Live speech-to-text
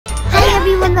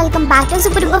and welcome back to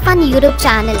Super Duper Fun YouTube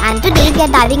channel, and today we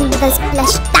are diving into the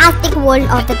splastastic world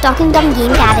of the Talking Tom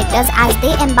game characters as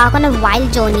they embark on a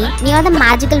wild journey near the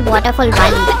magical waterfall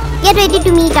valley. Get ready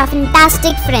to meet our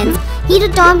fantastic friends,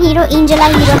 Hero Tom, Hero Angela,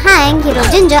 Hero Hank, Hero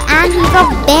Ginger and Hero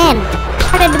Ben.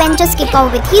 Our adventures kick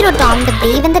off with Hero Tom, the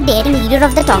brave and the daring leader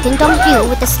of the Talking Tom crew.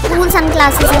 With his cool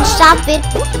sunglasses and sharp wit,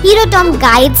 Hero Tom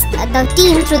guides the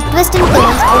team through twists and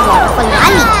turns of Waterfall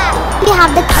Valley. We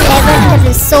have the clever and the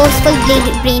resourceful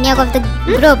brainiac of the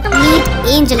group, meet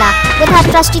Angela. With her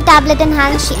trusty tablet in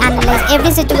hand, she analyzes every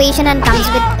situation and comes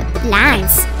with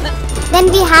plans. Then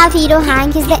we have Hero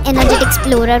Hank. He's the energetic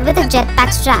explorer with a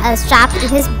jetpack strapped to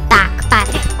his backpack.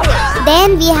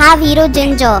 Then we have Hero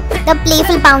Ginger, the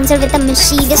playful bouncer with a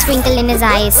mischievous twinkle in his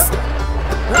eyes.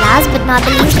 Last but not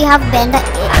the least, we have Ben, the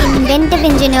inventive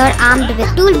engineer armed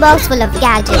with toolbox full of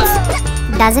gadgets.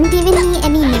 Doesn't even need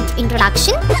any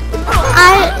introduction.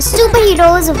 Our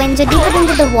superheroes venture deeper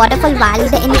into the waterfall valley.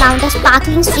 They encounter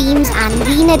sparkling streams and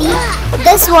greenery.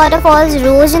 These waterfalls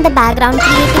rose in the background,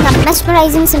 creating a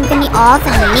mesmerizing symphony of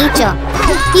nature.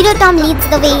 Hero Tom leads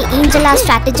the way. Angela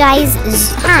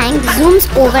strategizes. Hank zooms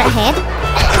overhead.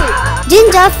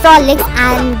 Ginger frolics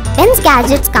and Ben's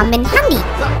gadgets come in handy,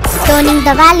 turning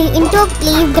the valley into a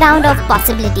playground of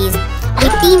possibilities.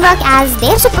 With teamwork as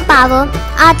their superpower,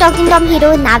 our Talking Tom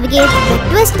hero navigates the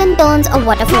twists and turns of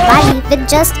Waterfall Valley with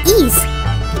just ease.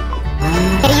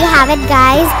 There you have it,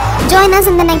 guys. Join us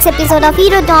in the next episode of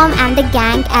Hero Tom and the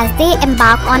gang as they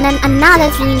embark on another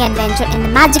thrilling adventure in the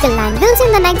magical land. We'll see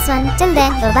you in the next one. Till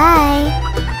then,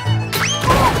 bye-bye.